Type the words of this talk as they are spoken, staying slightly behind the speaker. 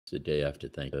The day after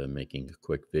making a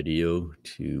quick video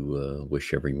to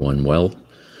wish everyone well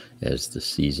as the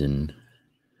season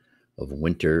of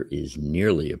winter is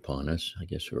nearly upon us. I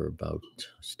guess we're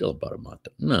still about a month.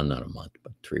 No, not a month,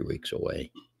 but 3 weeks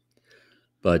away.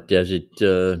 But as it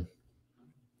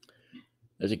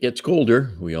gets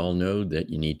colder, we all know that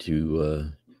you need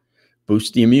to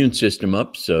boost the immune system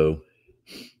up. So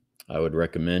I would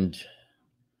recommend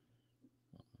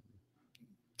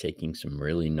taking some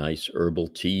really nice herbal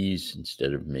teas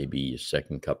instead of maybe a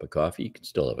second cup of coffee. You can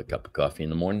still have a cup of coffee in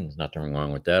the morning. There's nothing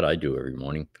wrong with that. I do every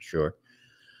morning for sure.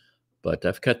 But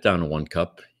I've cut down to 1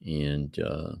 cup, and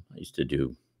I used to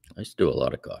do a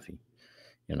lot of coffee,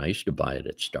 and I used to buy it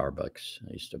at Starbucks.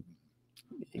 I used to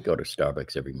go to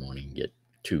Starbucks every morning and get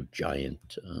 2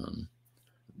 giant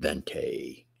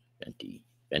venti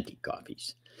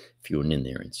coffees. If you went in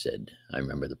there and said, I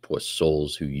remember the poor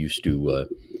souls who used to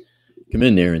come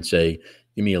in there and say,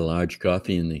 give me a large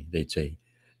coffee, and they'd say,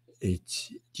 do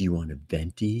you want a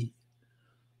venti,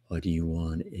 or do you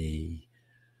want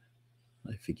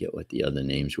I forget what the other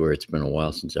names were. It's been a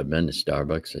while since I've been to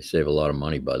Starbucks. I save a lot of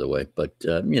money, by the way, but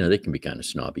they can be kind of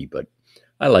snobby, but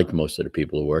I like most of the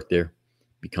people who work there,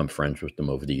 become friends with them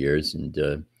over the years, and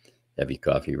have your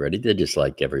coffee ready. They're just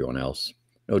like everyone else.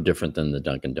 No different than the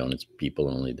Dunkin' Donuts people,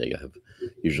 only they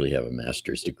usually have a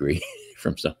master's degree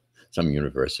from some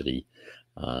university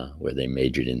where they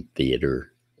majored in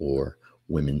theater or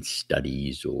women's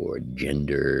studies or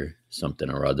gender something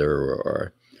or other,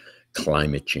 or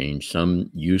climate change, some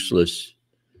useless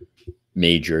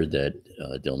major that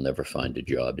they'll never find a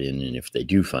job in. And if they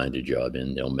do find a job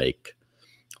in, they'll make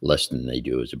less than they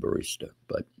do as a barista.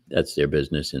 But that's their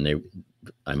business. And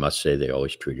I must say, they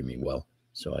always treated me well.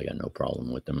 So I got no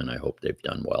problem with them, and I hope they've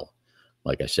done well.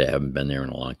 Like I say, I haven't been there in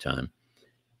a long time.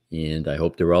 And I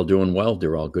hope they're all doing well.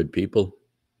 They're all good people.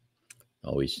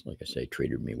 Always, like I say,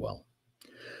 treated me well.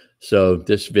 So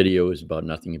this video is about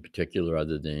nothing in particular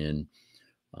other than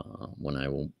when I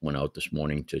went out this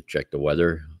morning to check the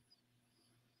weather,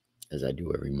 as I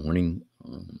do every morning.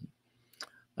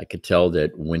 I could tell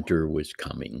that winter was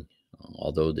coming.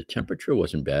 Although the temperature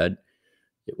wasn't bad,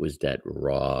 it was that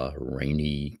raw,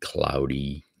 rainy,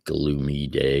 cloudy, gloomy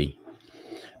day.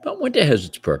 But winter has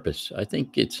its purpose. I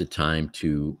think it's a time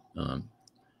to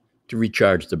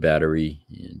recharge the battery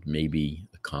and maybe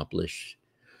accomplish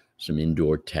some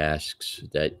indoor tasks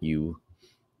that you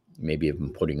maybe have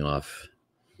been putting off,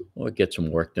 or get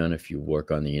some work done if you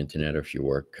work on the internet, or if you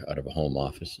work out of a home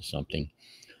office or something.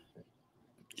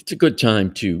 It's a good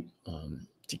time to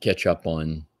catch up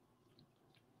on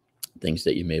things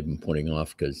that you may have been putting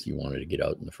off because you wanted to get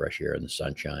out in the fresh air and the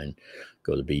sunshine,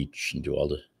 go to the beach, and do all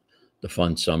the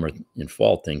fun summer and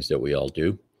fall things that we all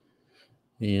do.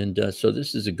 And so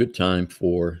this is a good time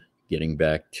for getting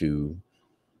back to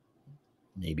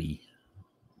maybe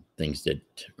things that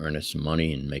earn us some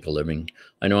money and make a living.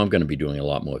 I know I'm going to be doing a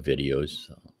lot more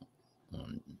videos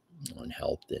on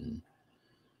health, and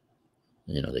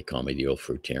they call me the old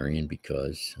Fruitarian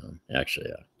because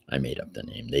actually I made up the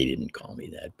name. They didn't call me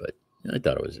that, but I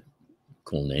thought it was a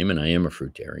cool name, and I am a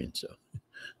Fruitarian. So,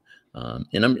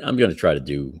 and I'm going to try to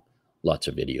do lots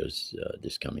of videos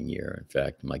this coming year. In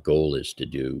fact, my goal is to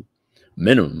do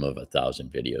minimum of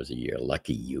 1,000 videos a year.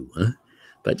 Lucky you, huh?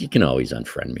 But you can always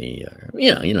unfriend me, or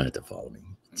you don't have to follow me.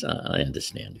 I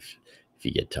understand if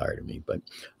you get tired of me, but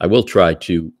I will try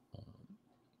to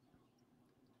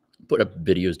put up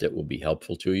videos that will be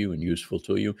helpful to you and useful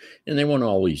to you, and they won't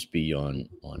always be on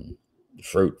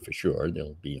fruit for sure.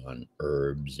 They'll be on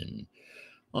herbs and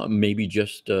maybe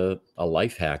just a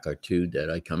life hack or two that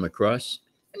I come across.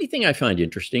 Anything I find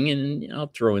interesting, and I'll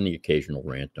throw in the occasional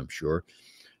rant, I'm sure.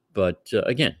 But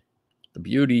again, the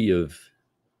beauty of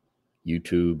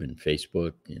YouTube and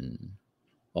Facebook and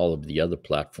all of the other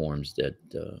platforms that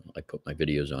I put my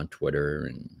videos on, Twitter,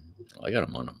 and I got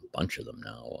them on a bunch of them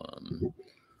now.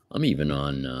 I'm even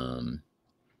on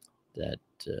that,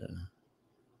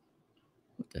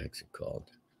 what the heck's it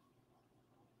called?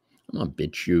 I'm on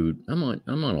BitChute. I'm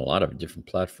on a lot of different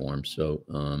platforms. So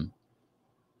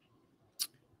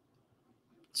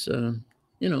it's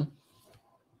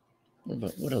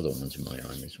what other ones am I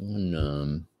on? There's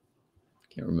one,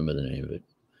 can't remember the name of it,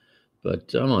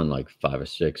 but I'm on like 5 or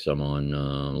 6. I'm on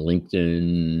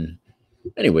LinkedIn.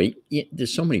 Anyway,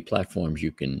 there's so many platforms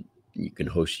you can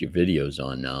host your videos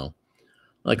on now.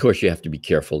 Of course, you have to be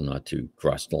careful not to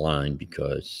cross the line,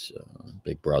 because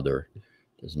Big Brother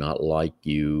does not like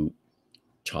you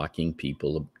talking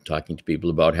to people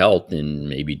about health and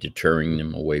maybe deterring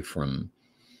them away from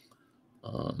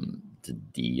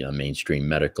the mainstream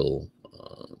medical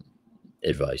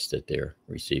advice that they're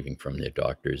receiving from their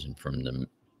doctors and from the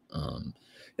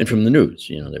And from the news,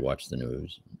 they watch the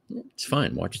news. It's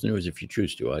fine. Watch the news if you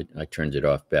choose to. I turned it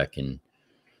off back in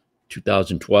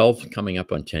 2012, coming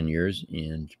up on 10 years.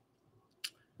 And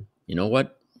you know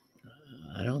what?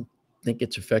 I don't think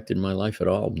it's affected my life at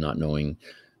all, not knowing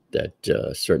that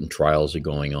certain trials are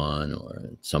going on,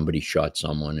 or somebody shot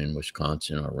someone in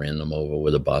Wisconsin or ran them over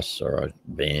with a bus or a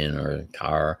van or a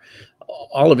car.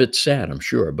 All of it's sad, I'm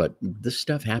sure, but this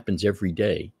stuff happens every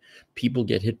day. People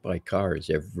get hit by cars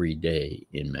every day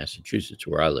in Massachusetts,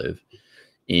 where I live.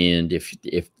 And if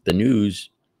the news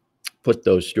put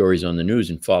those stories on the news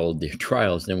and followed their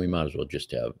trials, then we might as well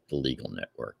just have the legal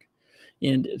network.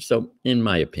 And so, in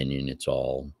my opinion, it's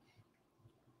all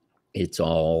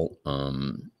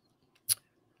the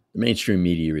mainstream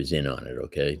media is in on it.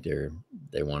 Okay,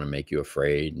 they want to make you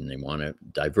afraid, and they want to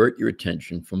divert your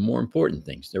attention from more important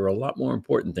things. There are a lot more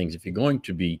important things. If you're going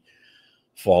to be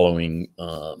following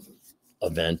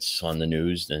events on the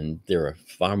news, then there are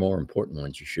far more important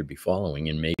ones you should be following,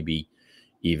 and maybe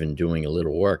even doing a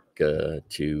little work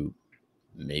to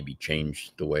maybe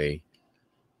change the way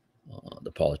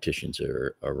the politicians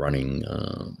are running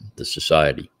the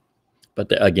society. But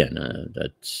again,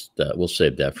 we'll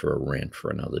save that for a rant for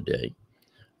another day.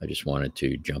 I just wanted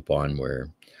to jump on where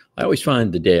I always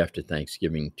find the day after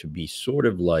Thanksgiving to be sort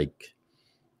of like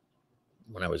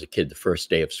when I was a kid, the first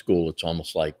day of school. It's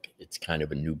almost like it's kind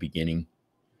of a new beginning.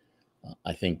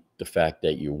 I think the fact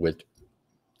that you're with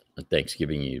on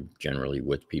Thanksgiving, you generally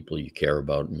with people you care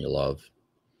about and you love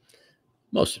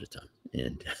most of the time,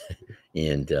 and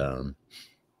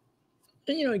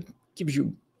it gives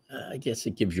you. I guess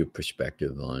it gives you a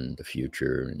perspective on the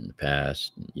future and the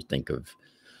past. You think of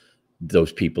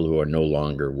those people who are no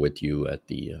longer with you at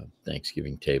the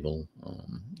Thanksgiving table.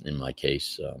 In my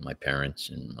case, my parents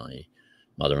and my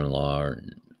mother-in-law,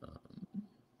 and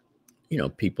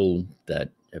people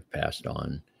that have passed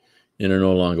on and are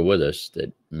no longer with us,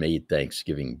 that made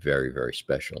Thanksgiving very, very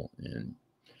special. And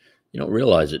you don't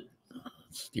realize it.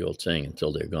 It's the old saying,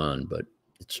 until they're gone, but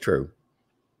it's true.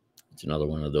 It's another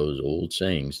one of those old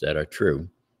sayings that are true.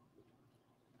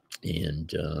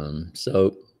 And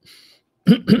so,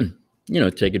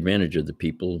 take advantage of the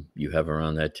people you have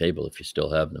around that table if you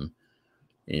still have them,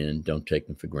 and don't take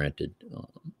them for granted.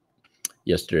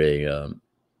 Yesterday,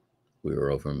 we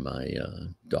were over in my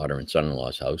daughter and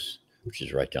son-in-law's house, which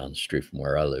is right down the street from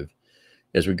where I live,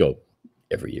 as we go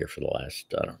every year for the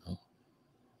last, I don't know,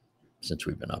 since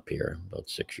we've been up here, about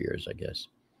 6 years, I guess.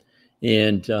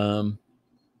 And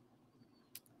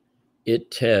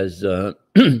it has,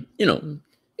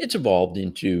 it's evolved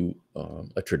into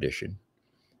a tradition.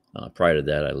 Prior to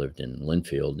that, I lived in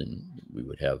Linfield, and we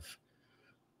would have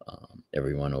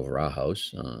everyone over our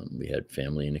house. We had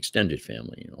family and extended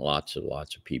family. Lots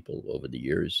of people over the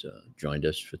years joined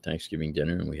us for Thanksgiving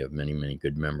dinner, and we have many, many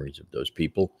good memories of those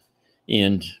people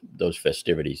and those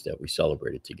festivities that we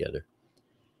celebrated together.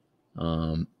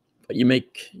 But you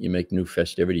make new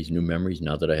festivities, new memories.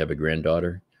 Now that I have a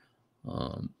granddaughter,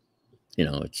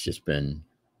 it's just been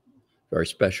very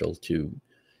special to,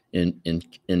 and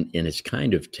it's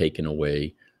kind of taken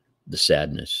away the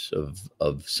sadness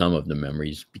of some of the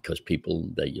memories, because people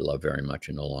that you love very much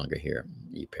are no longer here,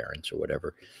 your parents or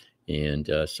whatever. And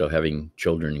so having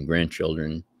children and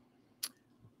grandchildren,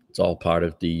 it's all part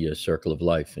of the circle of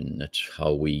life, and that's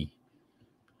how we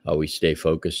stay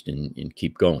focused and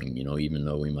keep going. Even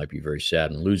though we might be very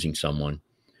sad in losing someone,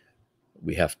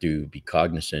 we have to be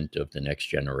cognizant of the next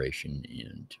generation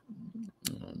and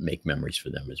make memories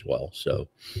for them as well. So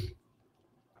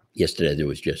yesterday there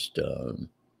was just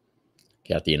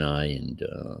Kathy and I, and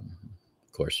of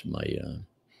course my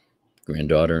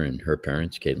granddaughter and her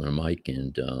parents, Caitlin and Mike,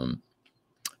 and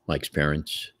Mike's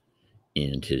parents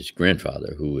and his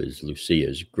grandfather, who is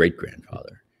Lucia's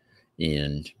great-grandfather.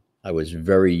 And I was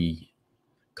very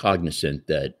cognizant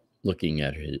that, looking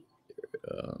at his,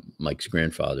 Mike's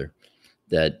grandfather,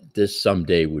 that this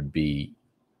someday would be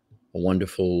a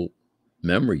wonderful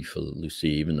memory for Lucy,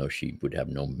 even though she would have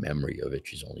no memory of it.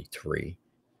 She's only 3.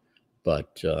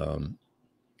 But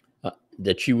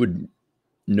that she would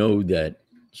know that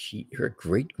her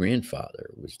great-grandfather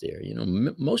was there.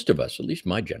 Most of us, at least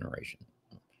my generation,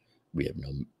 we have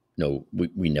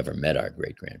we never met our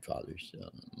great-grandfathers.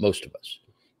 Most of us.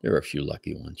 There are a few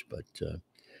lucky ones. But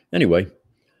anyway,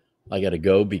 I got to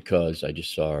go because I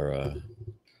just saw a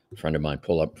friend of mine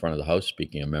pull up in front of the house,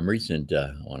 speaking of memories, and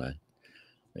I want to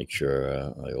make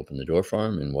sure I open the door for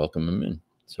him and welcome him in.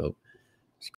 So